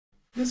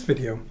In this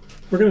video,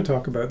 we're going to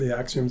talk about the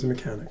axioms of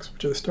mechanics,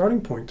 which are the starting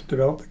point to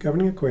develop the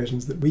governing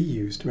equations that we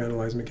use to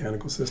analyze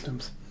mechanical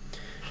systems.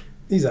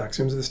 These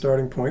axioms are the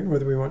starting point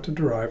whether we want to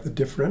derive the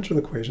differential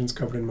equations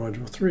covered in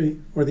Module 3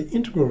 or the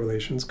integral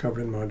relations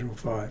covered in Module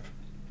 5.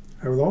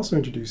 I will also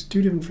introduce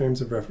two different frames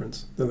of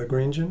reference, the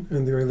Lagrangian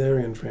and the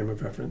Eulerian frame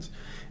of reference,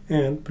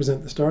 and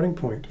present the starting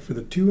point for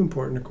the two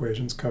important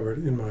equations covered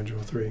in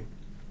Module 3.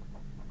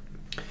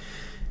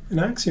 An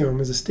axiom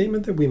is a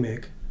statement that we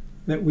make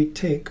that we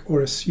take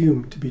or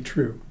assume to be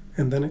true,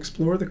 and then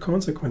explore the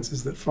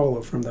consequences that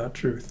follow from that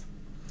truth.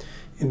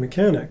 In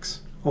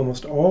mechanics,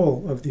 almost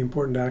all of the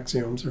important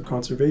axioms are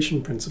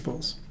conservation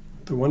principles,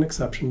 the one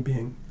exception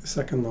being the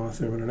second law of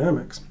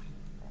thermodynamics.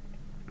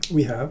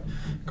 We have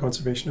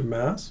conservation of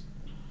mass,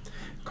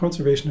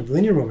 conservation of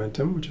linear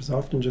momentum, which is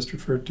often just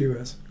referred to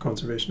as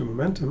conservation of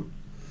momentum.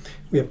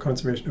 We have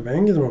conservation of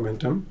angular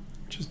momentum,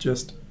 which is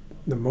just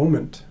the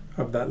moment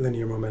of that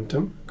linear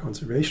momentum,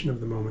 conservation of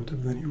the moment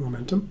of linear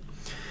momentum.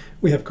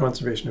 We have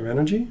conservation of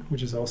energy,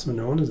 which is also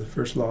known as the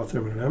first law of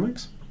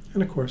thermodynamics.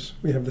 And of course,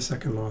 we have the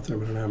second law of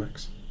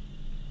thermodynamics.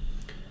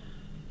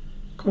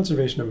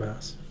 Conservation of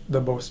mass.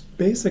 The most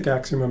basic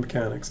axiom of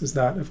mechanics is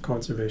that of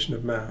conservation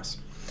of mass.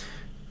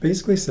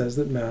 Basically says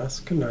that mass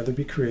can neither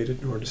be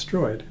created nor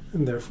destroyed,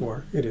 and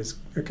therefore it is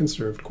a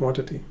conserved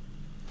quantity.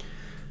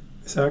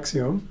 This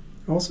axiom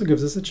also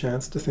gives us a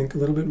chance to think a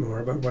little bit more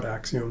about what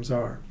axioms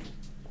are.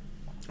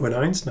 When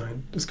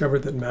Einstein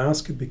discovered that mass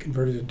could be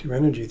converted into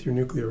energy through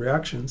nuclear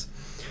reactions,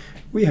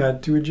 we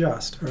had to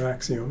adjust our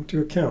axiom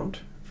to account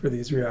for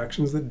these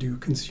reactions that do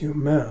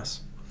consume mass.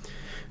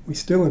 We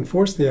still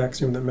enforce the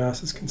axiom that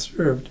mass is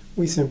conserved.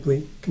 We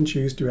simply can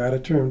choose to add a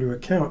term to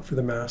account for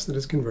the mass that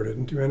is converted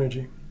into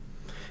energy.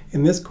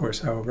 In this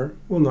course, however,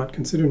 we'll not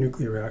consider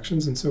nuclear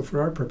reactions, and so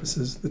for our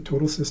purposes, the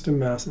total system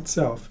mass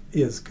itself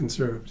is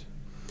conserved.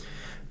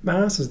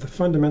 Mass is the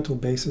fundamental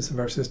basis of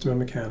our system of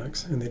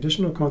mechanics, and the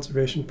additional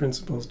conservation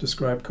principles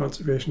describe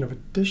conservation of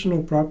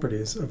additional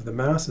properties of the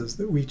masses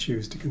that we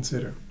choose to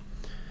consider.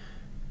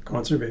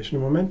 Conservation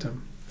of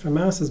momentum. If a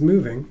mass is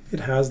moving,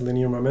 it has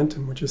linear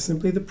momentum, which is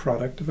simply the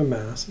product of a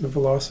mass and a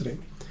velocity.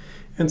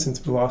 And since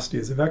velocity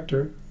is a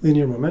vector,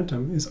 linear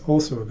momentum is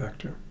also a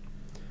vector.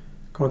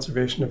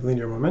 Conservation of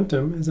linear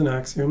momentum is an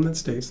axiom that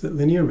states that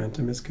linear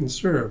momentum is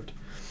conserved,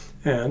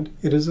 and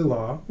it is a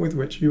law with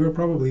which you are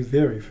probably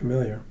very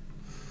familiar.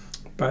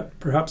 But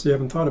perhaps you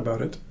haven't thought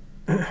about it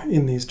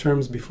in these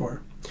terms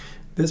before.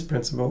 This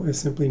principle is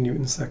simply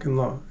Newton's second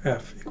law,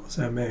 F equals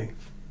ma.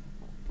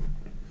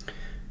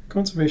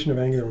 Conservation of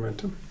angular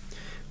momentum.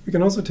 We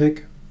can also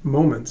take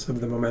moments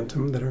of the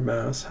momentum that our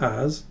mass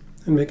has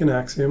and make an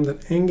axiom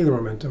that angular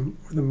momentum,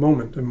 or the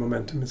moment of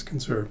momentum, is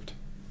conserved.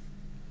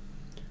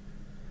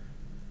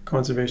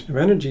 Conservation of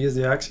energy is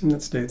the axiom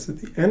that states that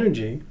the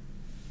energy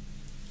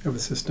of a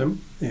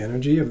system, the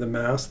energy of the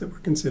mass that we're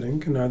considering,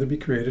 can neither be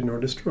created nor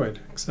destroyed,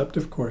 except,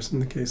 of course, in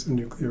the case of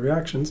nuclear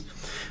reactions.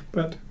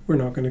 But we're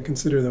not going to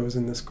consider those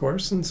in this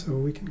course, and so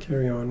we can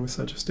carry on with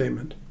such a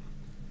statement.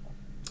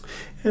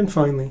 And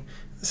finally,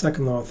 the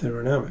second law of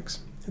thermodynamics.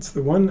 It's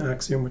the one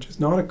axiom which is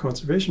not a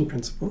conservation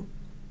principle,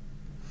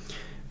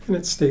 and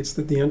it states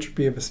that the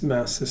entropy of a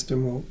mass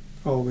system will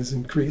always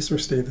increase or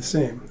stay the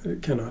same, that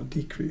it cannot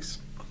decrease.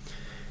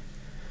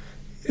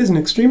 It is an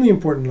extremely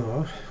important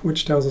law,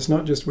 which tells us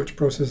not just which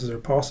processes are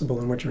possible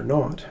and which are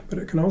not, but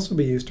it can also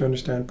be used to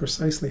understand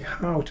precisely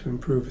how to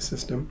improve a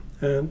system,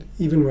 and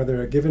even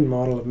whether a given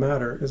model of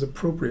matter is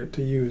appropriate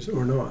to use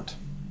or not.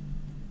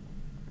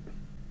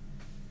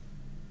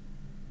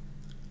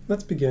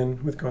 Let's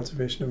begin with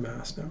conservation of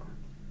mass now.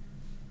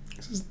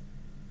 This is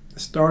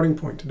the starting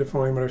point to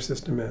define what our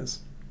system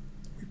is.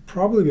 We've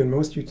probably been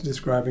most used to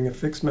describing a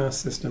fixed mass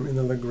system in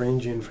the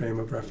Lagrangian frame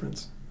of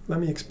reference. Let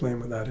me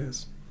explain what that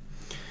is.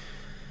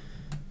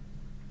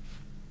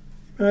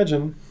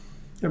 Imagine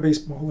a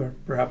baseball, or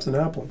perhaps an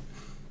apple.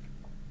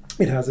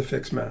 It has a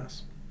fixed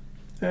mass,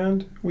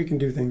 and we can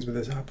do things with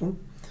this apple.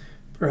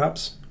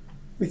 Perhaps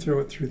we throw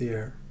it through the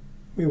air.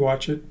 We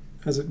watch it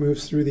as it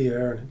moves through the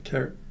air and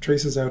it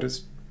traces out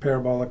its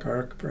parabolic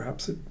arc.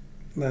 Perhaps it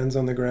lands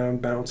on the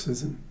ground,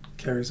 bounces, and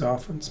carries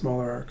off on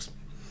smaller arcs.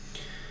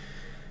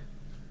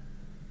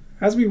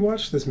 As we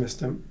watch this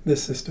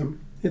system,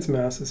 its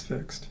mass is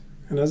fixed,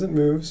 and as it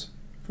moves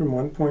from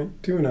one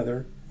point to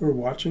another, we're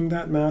watching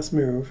that mass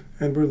move,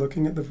 and we're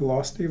looking at the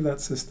velocity of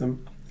that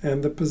system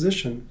and the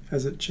position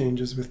as it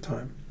changes with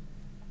time.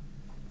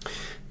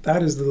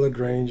 That is the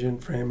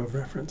Lagrangian frame of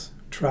reference,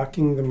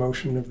 tracking the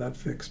motion of that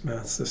fixed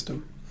mass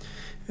system.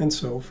 And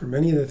so, for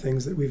many of the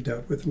things that we've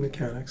dealt with in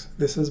mechanics,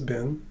 this has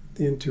been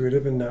the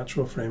intuitive and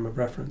natural frame of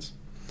reference.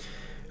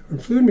 In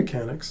fluid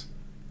mechanics,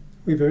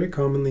 we very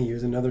commonly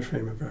use another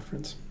frame of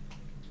reference.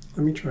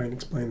 Let me try and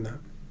explain that.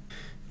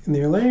 In the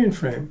Eulerian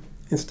frame,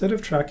 instead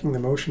of tracking the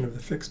motion of the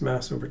fixed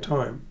mass over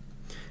time,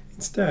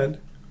 instead,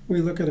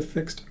 we look at a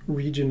fixed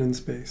region in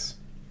space,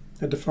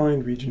 a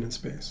defined region in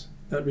space.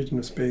 That region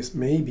of space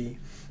may be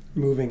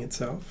moving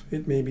itself.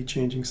 It may be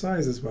changing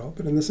size as well,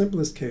 but in the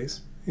simplest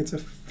case, it's a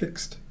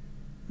fixed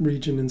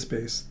region in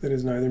space that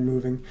is neither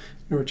moving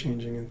nor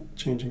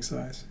changing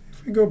size.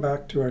 If we go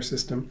back to our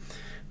system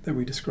that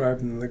we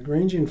described in the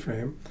Lagrangian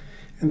frame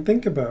and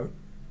think about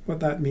what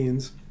that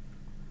means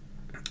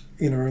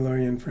in our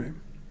Eulerian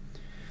frame.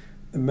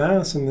 The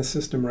mass in this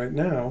system right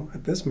now,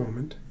 at this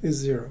moment, is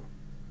 0.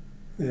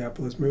 The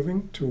apple is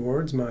moving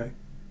towards my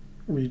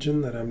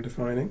region that I'm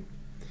defining,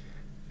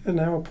 and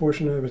now a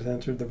portion of it has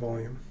entered the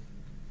volume.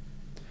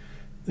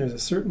 There's a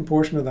certain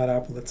portion of that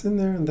apple that's in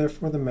there, and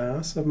therefore the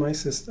mass of my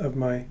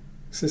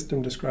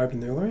system described in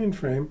the Eulerian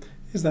frame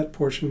is that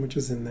portion which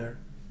is in there.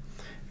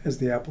 As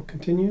the apple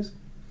continues,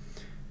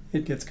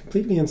 it gets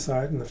completely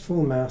inside, and the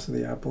full mass of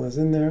the apple is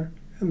in there,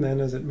 and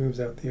then as it moves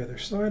out the other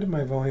side of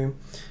my volume,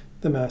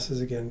 the mass is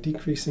again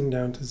decreasing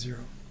down to 0.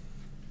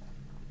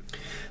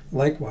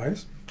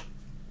 Likewise,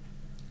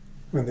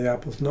 when the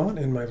apple is not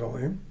in my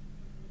volume,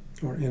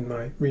 or in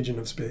my region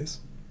of space,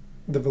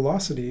 the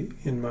velocity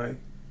in my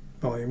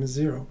volume is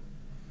 0.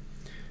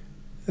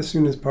 As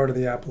soon as part of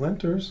the apple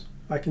enters,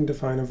 I can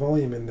define a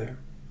volume in there.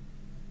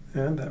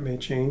 And that may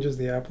change as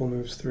the apple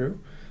moves through,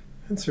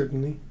 and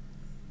certainly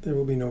there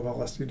will be no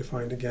velocity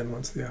defined again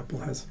once the apple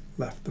has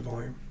left the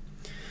volume.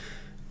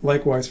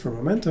 Likewise for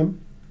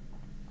momentum,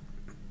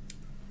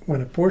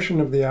 when a portion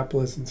of the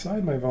apple is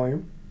inside my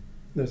volume,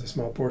 there's a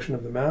small portion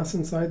of the mass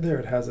inside there.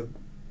 It has a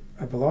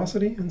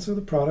velocity, and so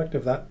the product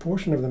of that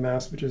portion of the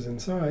mass which is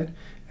inside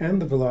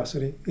and the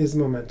velocity is the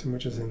momentum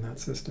which is in that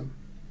system.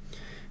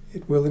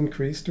 It will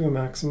increase to a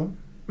maximum,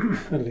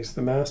 at least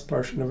the mass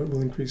portion of it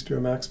will increase to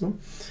a maximum,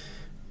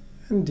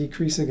 and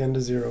decrease again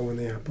to 0 when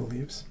the apple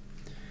leaves.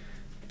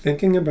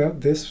 Thinking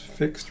about this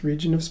fixed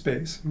region of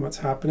space and what's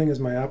happening as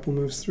my apple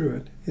moves through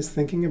it is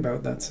thinking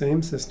about that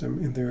same system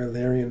in the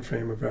Eulerian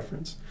frame of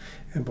reference.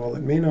 And while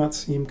it may not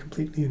seem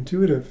completely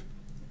intuitive,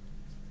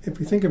 if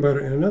we think about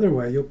it in another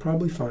way, you'll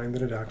probably find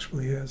that it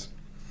actually is.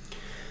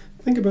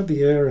 Think about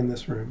the air in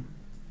this room.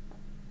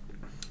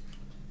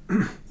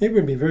 It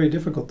would be very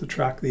difficult to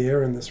track the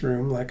air in this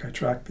room like I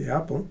tracked the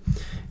apple,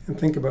 and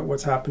think about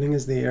what's happening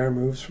as the air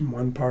moves from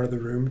one part of the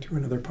room to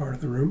another part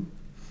of the room.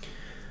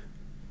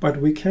 But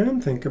we can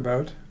think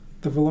about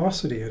the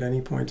velocity at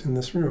any point in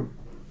this room.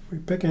 We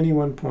pick any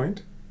one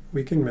point,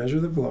 we can measure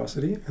the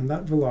velocity, and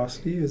that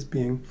velocity is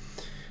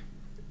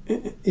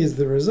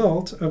the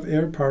result of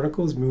air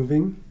particles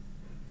moving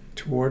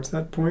towards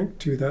that point,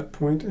 to that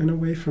point, and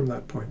away from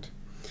that point.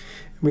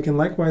 And we can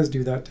likewise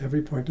do that to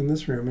every point in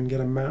this room and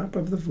get a map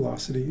of the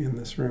velocity in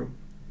this room.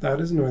 That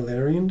is an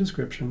Eulerian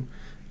description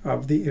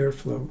of the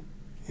airflow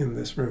in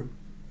this room.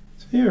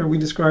 So here we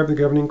describe the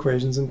governing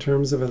equations in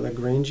terms of a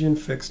Lagrangian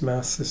fixed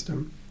mass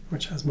system,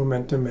 which has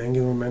momentum,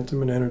 angular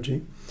momentum, and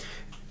energy,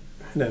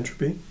 and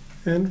entropy.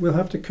 And we'll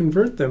have to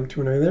convert them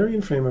to an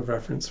Eulerian frame of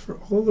reference for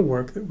all the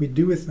work that we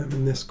do with them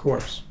in this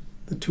course.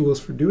 The tools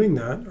for doing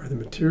that are the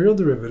material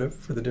derivative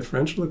for the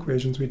differential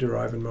equations we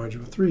derive in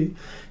Module 3,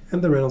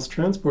 and the Reynolds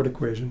transport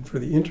equation for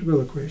the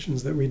integral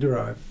equations that we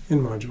derive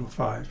in Module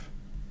 5.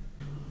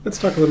 Let's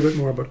talk a little bit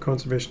more about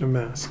conservation of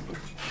mass.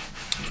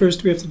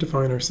 First, we have to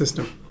define our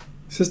system.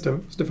 The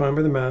system is defined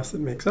by the mass that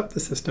makes up the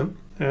system,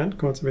 and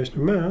conservation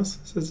of mass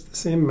says it's the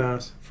same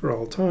mass for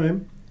all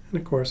time,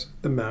 and of course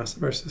the mass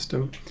of our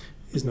system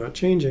is not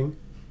changing,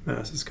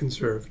 mass is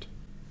conserved.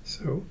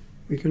 So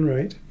we can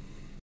write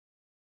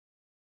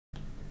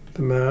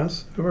the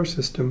mass of our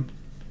system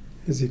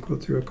is equal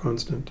to a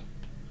constant.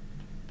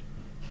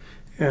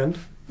 And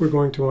we're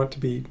going to want to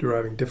be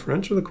deriving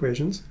differential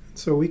equations,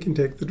 so we can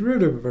take the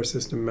derivative of our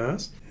system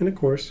mass, and of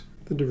course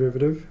the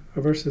derivative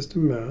of our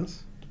system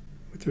mass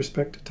with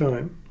respect to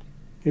time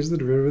is the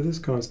derivative of this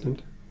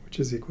constant, which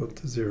is equal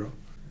to 0.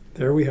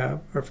 There we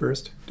have our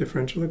first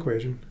differential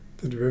equation.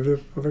 The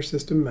derivative of our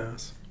system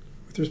mass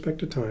with respect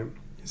to time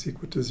is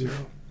equal to 0.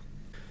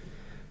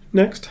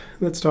 Next,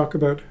 let's talk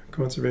about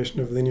conservation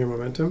of linear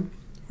momentum,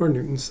 or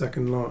Newton's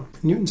second law.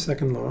 Newton's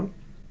second law,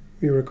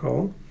 we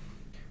recall,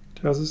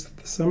 tells us that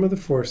the sum of the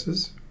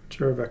forces,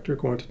 which are vector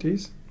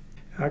quantities,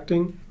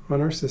 acting on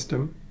our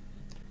system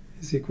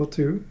is equal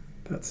to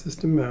that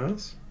system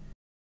mass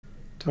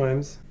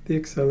times the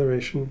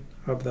acceleration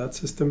of that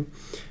system,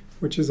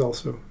 which is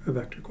also a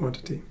vector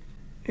quantity.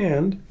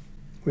 And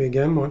we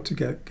again want to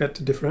get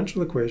to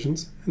differential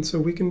equations, and so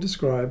we can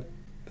describe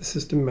the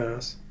system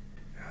mass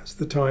as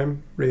the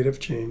time rate of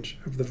change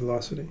of the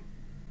velocity.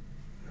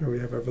 Here we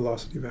have our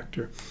velocity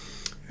vector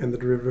and the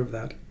derivative of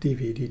that,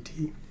 dv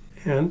dt.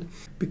 And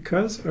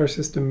because our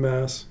system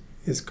mass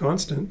is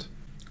constant,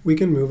 we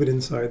can move it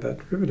inside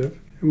that derivative,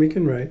 and we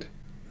can write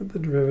that the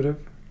derivative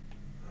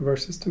of our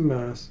system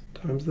mass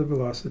times the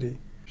velocity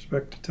with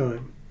respect to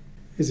time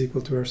is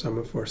equal to our sum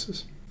of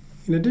forces.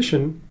 In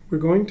addition, we're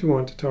going to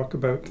want to talk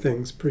about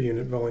things per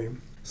unit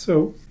volume.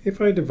 So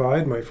if I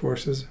divide my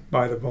forces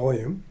by the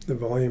volume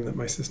that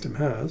my system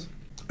has,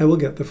 I will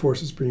get the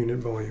forces per unit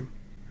volume.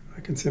 I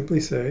can simply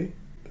say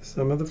the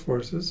sum of the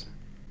forces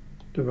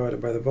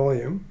divided by the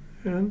volume,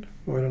 and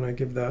why don't I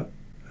give that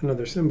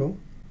another symbol?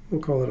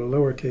 We'll call it a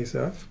lowercase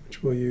f,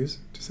 which we'll use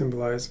to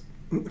symbolize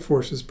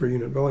forces per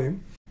unit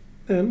volume.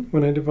 Then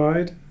when I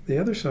divide the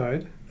other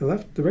side,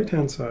 the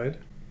right-hand side,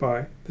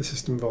 by the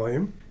system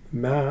volume. The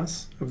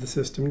mass of the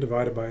system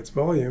divided by its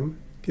volume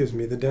gives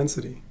me the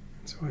density.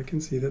 And so I can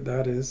see that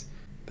that is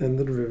then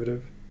the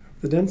derivative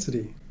of the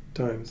density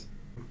times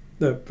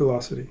the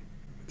velocity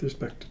with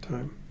respect to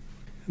time.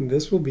 And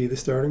this will be the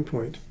starting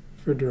point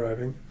for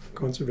deriving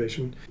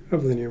conservation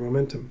of linear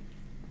momentum.